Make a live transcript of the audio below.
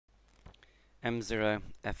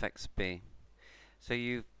M0FXB. So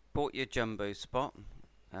you've bought your jumbo spot.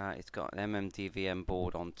 It's got an MMDVM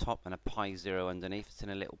board on top and a Pi 0 underneath. It's in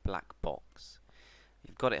a little black box.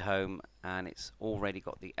 You've got it home and it's already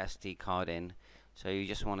got the SD card in, so you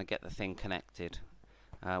just want to get the thing connected.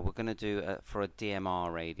 We're going to do for a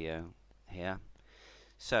DMR radio here.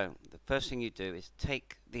 So the first thing you do is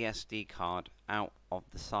take the SD card out of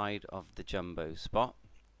the side of the jumbo spot,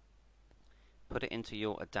 put it into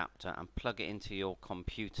your adapter and plug it into your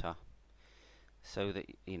computer so that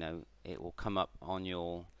it will come up on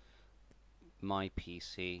your My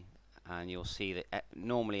PC and you'll see that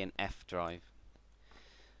normally an F drive.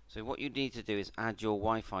 So what you need to do is add your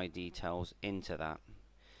Wi-Fi details into that.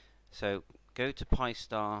 So go to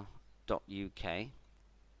pistar.uk,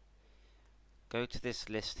 go to this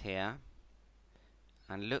list here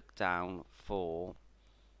and look down for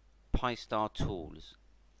Pistar Tools,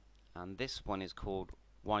 and this one is called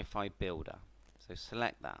Wi-Fi Builder. So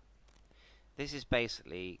select that. This is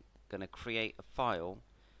basically going to create a file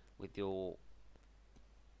with your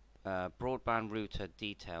broadband router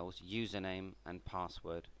details, username and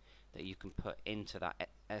password that you can put into that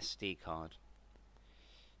SD card.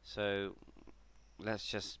 So let's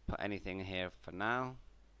just put anything here for now,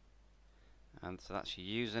 and so that's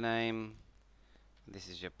your username, this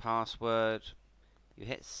is your password. You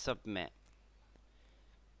hit submit.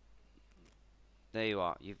 There you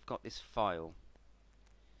are, you've got this file.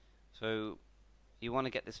 So you want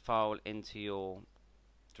to get this file into your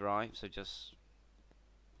drive, so just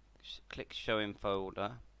click show in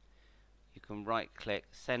folder. You can right click,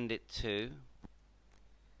 send it to,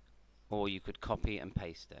 or you could copy and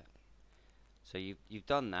paste it. So you've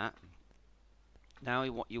done that. Now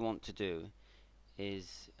what you want to do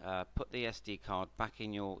is put the SD card back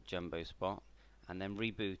in your jumbo spot and then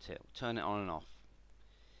reboot it, turn it on and off.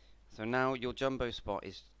 So now your jumbo spot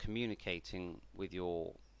is communicating with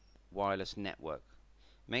your wireless network.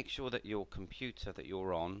 Make sure that your computer that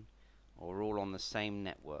you're on are all on the same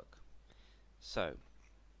network. So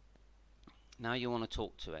now you want to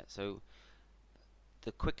talk to it. So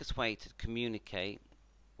the quickest way to communicate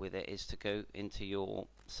with it is to go into your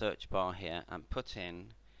search bar here and put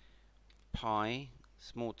in Pi,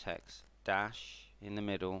 small text, dash in the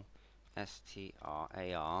middle,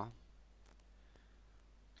 STRAR,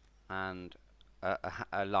 and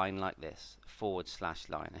a line like this, /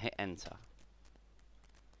 line, and hit enter.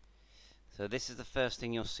 So this is the first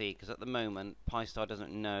thing you'll see, because at the moment Pistar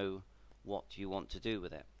doesn't know what you want to do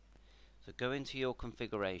with it. So go into your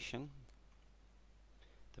configuration.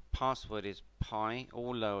 The password is Pi,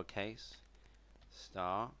 all lowercase,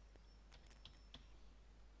 star,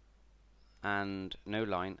 and no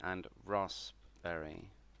line, and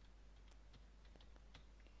raspberry.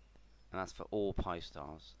 And that's for all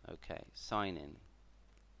Pistars. Okay, sign in.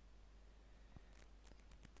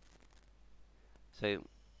 So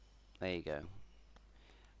there you go.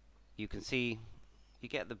 You can see you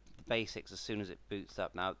get the basics as soon as it boots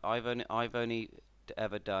up. Now I've only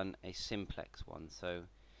ever done a simplex one, so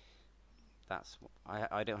that's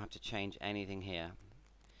I don't have to change anything here.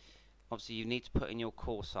 Obviously you need to put in your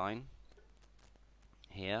call sign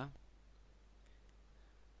here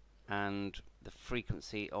and the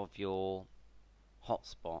frequency of your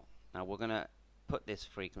hotspot. Now we're going to put this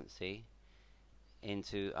frequency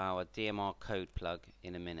into our DMR code plug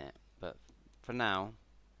in a minute, but for now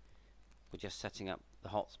we're just setting up the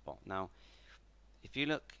hotspot. Now if you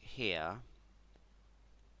look here,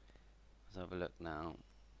 let's have a look now.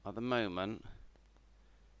 At the moment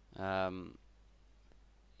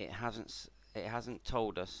it hasn't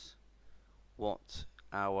told us what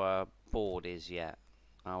our board is yet,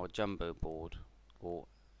 our jumbo board, or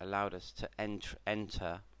allowed us to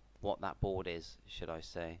enter what that board is, should I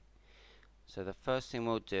say. So the first thing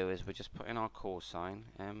we'll do is we'll just put in our call sign,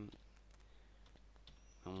 and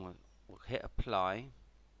we'll hit apply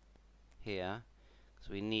here, because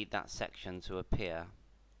we need that section to appear.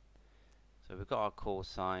 So we've got our call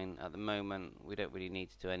sign. At the moment we don't really need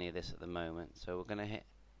to do any of this at the moment, so we're going to hit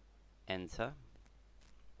enter.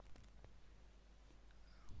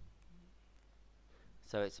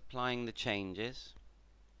 So it's applying the changes.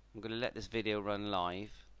 I'm going to let this video run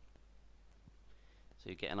live so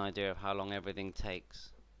you get an idea of how long everything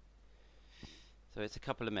takes. So it's a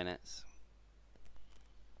couple of minutes.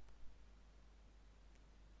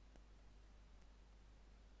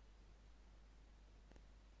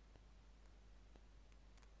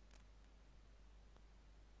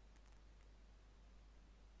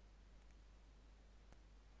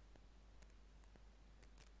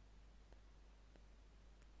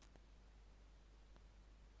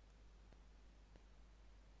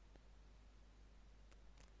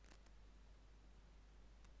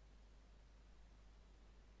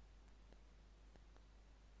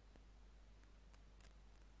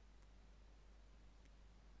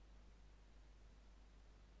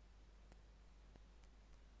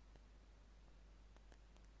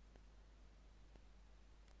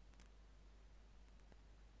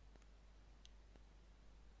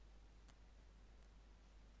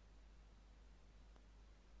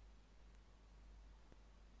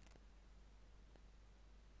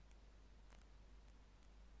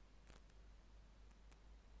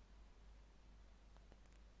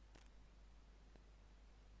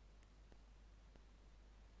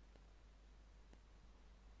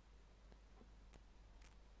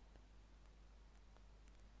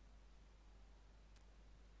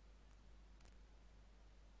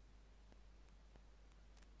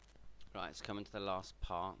 Right, it's coming to the last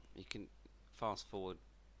part. You can fast forward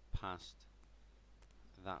past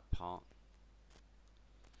that part.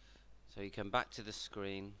 So you come back to the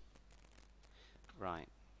screen. Right.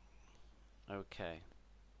 Okay.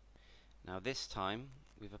 Now this time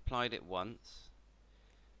we've applied it once.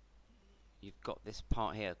 You've got this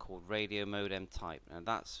part here called radio modem type. Now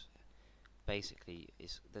that's basically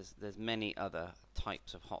there's many other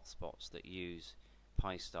types of hotspots that use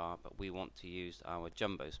Pi-Star, but we want to use our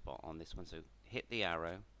jumbo spot on this one. So hit the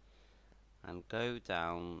arrow and go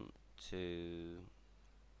down to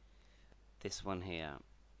this one here.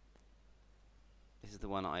 This is the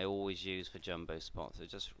one I always use for jumbo spot, so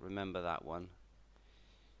just remember that one.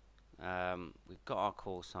 We've got our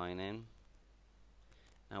call sign in.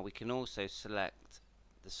 Now we can also select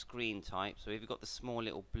the screen type. So if you've got the small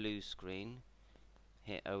little blue screen,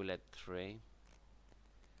 hit OLED 3.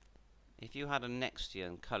 If you had a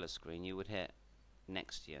Nextion color screen, you would hit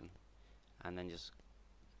Nextion and then just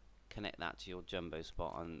connect that to your jumbo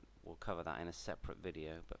spot, and we'll cover that in a separate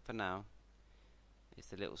video. But for now, it's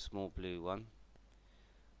the little small blue one.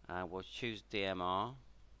 We'll choose DMR.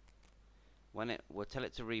 We'll tell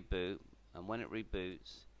it to reboot, and when it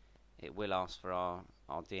reboots, it will ask for our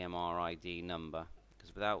DMR ID number,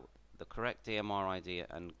 because without the correct DMR ID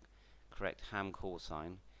and correct ham call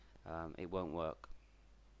sign, it won't work.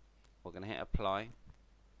 We're going to hit apply,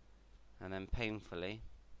 and then painfully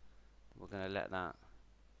we're going to let that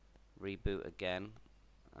reboot again,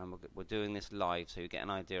 and we're doing this live so you get an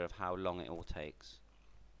idea of how long it all takes.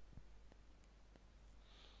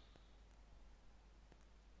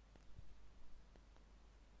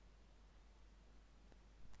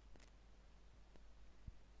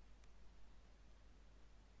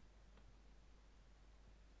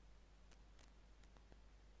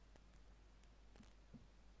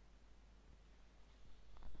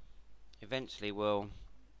 Eventually we'll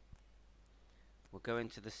go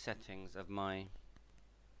into the settings of my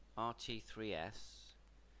RT3S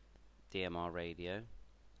DMR radio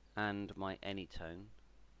and my Anytone,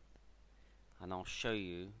 and I'll show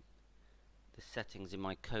you the settings in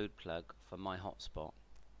my code plug for my hotspot.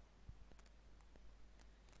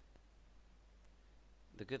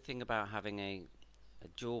 The good thing about having a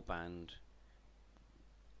dual band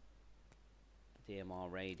DMR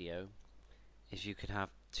radio is you could have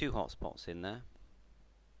two hotspots in there.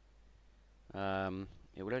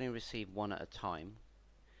 It will only receive one at a time.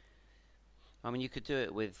 I mean, you could do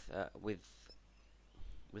it with an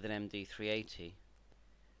MD380.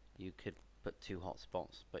 You could put two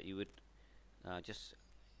hotspots, but you would just,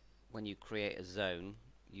 when you create a zone,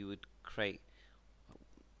 you would create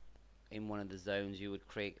in one of the zones, you would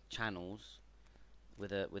create channels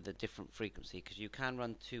with a different frequency, because you can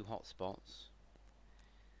run two hotspots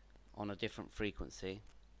on a different frequency,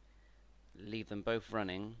 leave them both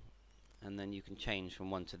running, and then you can change from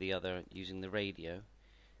one to the other using the radio,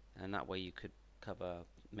 and that way you could cover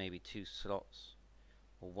maybe two slots,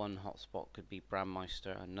 or one hotspot could be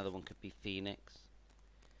Brandmeister, another one could be Phoenix.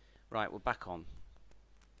 Right, we're back on.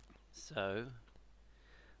 So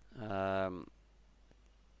it's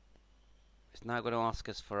now going to ask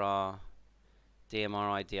us for our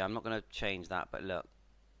DMR ID. I'm not going to change that, but look,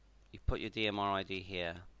 you put your DMR ID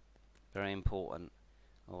here, very important,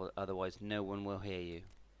 or otherwise no one will hear you.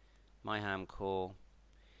 My ham call,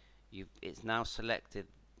 it's now selected,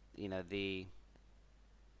 you know, the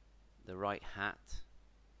right hat,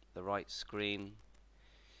 the right screen.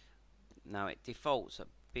 Now it defaults at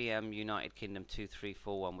BM United Kingdom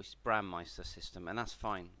 2341, which is Brandmeister system, and that's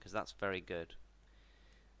fine because that's very good.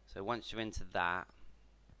 So once you're into that,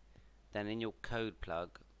 then in your code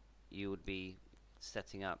plug you would be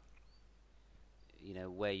setting up, you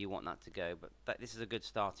know, where you want that to go, but this is a good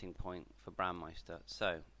starting point for Brandmeister.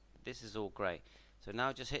 So this is all great. So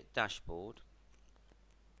now just hit dashboard,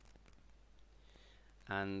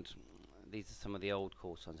 and these are some of the old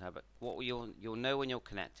call signs. But what you'll know when you're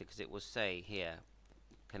connected, because it will say here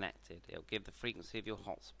connected. It'll give the frequency of your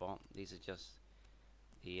hotspot. These are just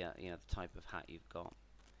the you know, the type of hat you've got.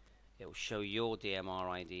 It will show your DMR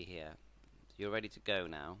ID here. So you're ready to go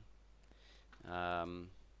now.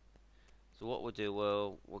 So what we'll do,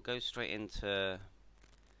 we'll go straight into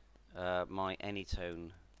my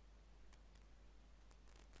Anytone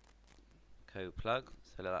code plug.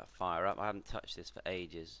 So let that fire up. I haven't touched this for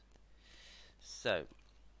ages. So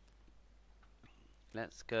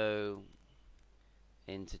let's go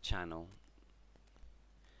into channel.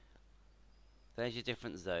 There's your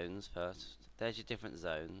different zones first. There's your different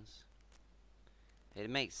zones. It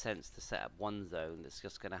makes sense to set up one zone that's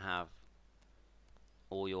just going to have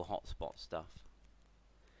all your hotspot stuff.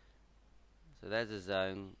 So there's a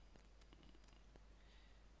zone.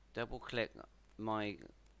 double click my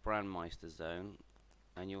Brandmeister zone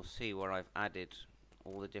and you'll see where I've added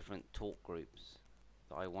all the different talk groups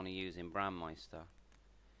that I want to use in Brandmeister.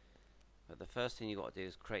 But the first thing you've got to do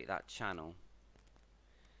is create that channel.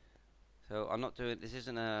 So I'm not doing this,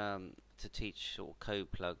 isn't to teach sort of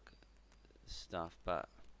code plug stuff, but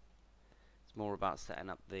it's more about setting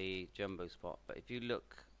up the JUMBOHOTSPOT. But if you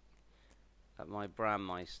look at my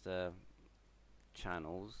Brandmeister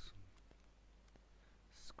channels,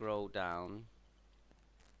 scroll down,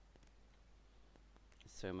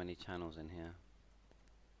 there's so many channels in here.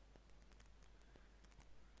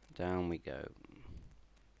 Down we go.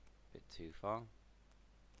 Bit too far.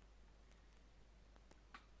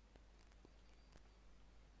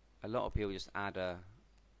 A lot of people just add a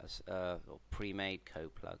pre-made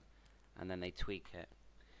code plug and then they tweak it.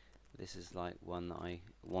 This is like one that I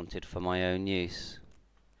wanted for my own use.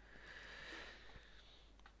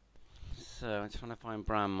 So I'm trying to find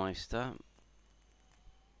Brandmeister.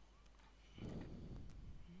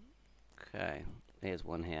 Okay, here's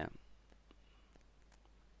one here.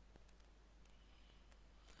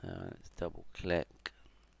 Let's double click.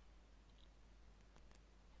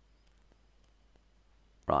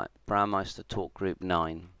 Right, Brandmeister Talk Group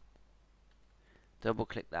 9. Double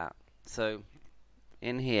click that. So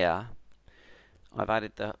in here I've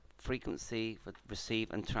added the frequency for receive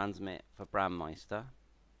and transmit for Brandmeister,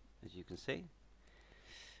 as you can see.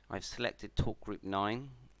 I've selected Talk Group 9.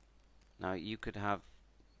 Now you could have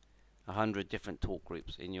 100 different talk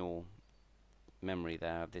groups in your memory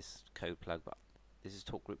there of this code plug, but this is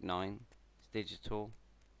Talk Group 9. It's digital,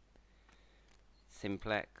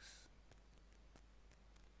 simplex.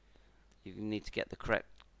 You need to get the correct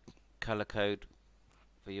color code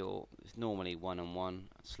for your, it's normally 1 and 1,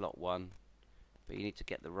 slot 1, but you need to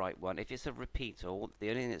get the right one. If it's a repeater, the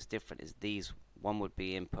only thing that's different is these, one would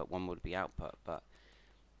be input, one would be output, but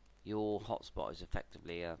your hotspot is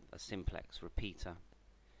effectively a simplex repeater.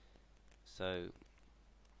 So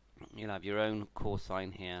you'll have your own call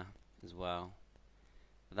sign here as well.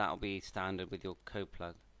 That'll be standard with your code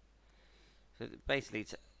plug. So basically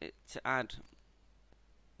to add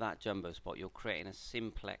that JUMBOHOTSPOT, you're creating a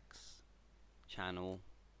simplex channel,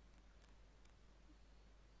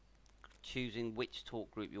 choosing which talk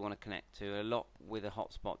group you want to connect to. A lot with a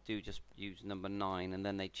hotspot do just use number 9 and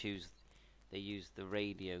then they use the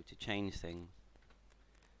radio to change things.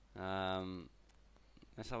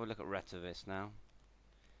 Let's have a look at Retivis now.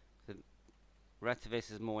 So Retivis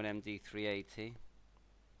is more an MD380.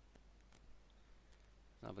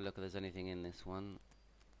 Have a look if there's anything in this one.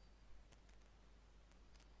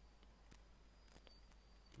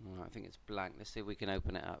 I think it's blank. Let's see if we can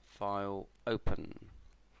open it up. File, open.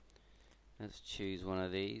 Let's choose one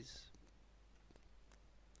of these.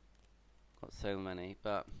 Got so many,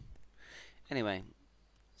 but anyway.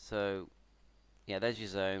 So yeah, there's your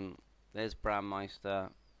zone. There's Brandmeister,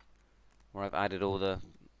 where I've added all the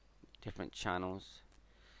different channels.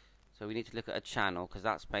 So we need to look at a channel because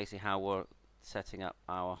that's basically how we're setting up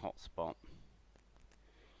our hotspot.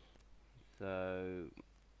 So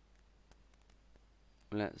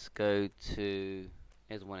let's go to,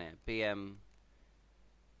 here's one here,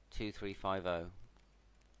 BM2350.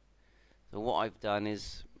 So what I've done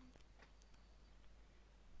is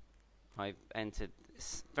I've entered,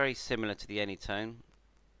 it's very similar to the Anytone.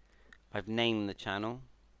 I've named the channel,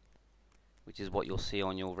 which is what you'll see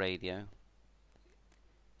on your radio.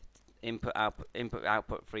 Input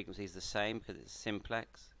output frequency is the same because it's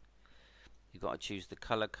simplex. You've got to choose the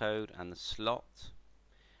color code and the slot,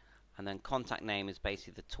 and then contact name is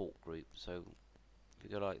basically the talk group. So if you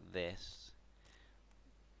go like this,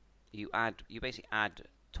 you basically add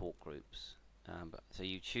talk groups. So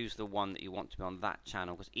you choose the one that you want to be on that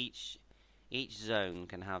channel, because each zone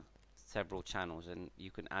can have several channels, and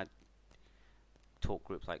you can add talk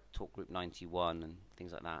groups like talk group 91 and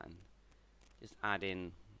things like that, and just add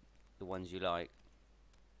in the ones you like.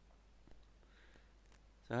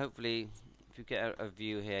 So hopefully if you get a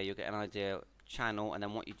view here, you'll get an idea. Channel, and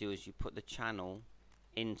then what you do is you put the channel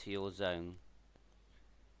into your zone.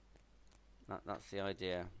 That's the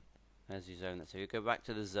idea. There's your zone. So you go back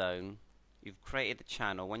to the zone. You've created the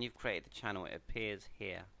channel. When you've created the channel, it appears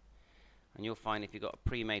here, and you'll find if you've got a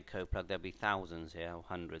pre-made code plug, there'll be thousands here or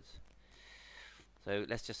hundreds. So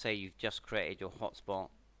let's just say you've just created your hotspot.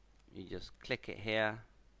 You just click it here,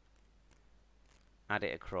 add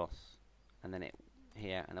it across, and then it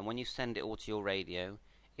here, and then when you send it all to your radio,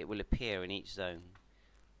 it will appear in each zone.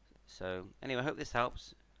 So anyway, I hope this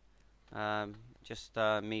helps. Just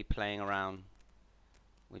me playing around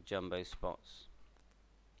with JUMBOHOTSPOTs.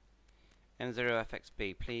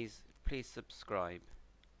 M0FXB, please subscribe.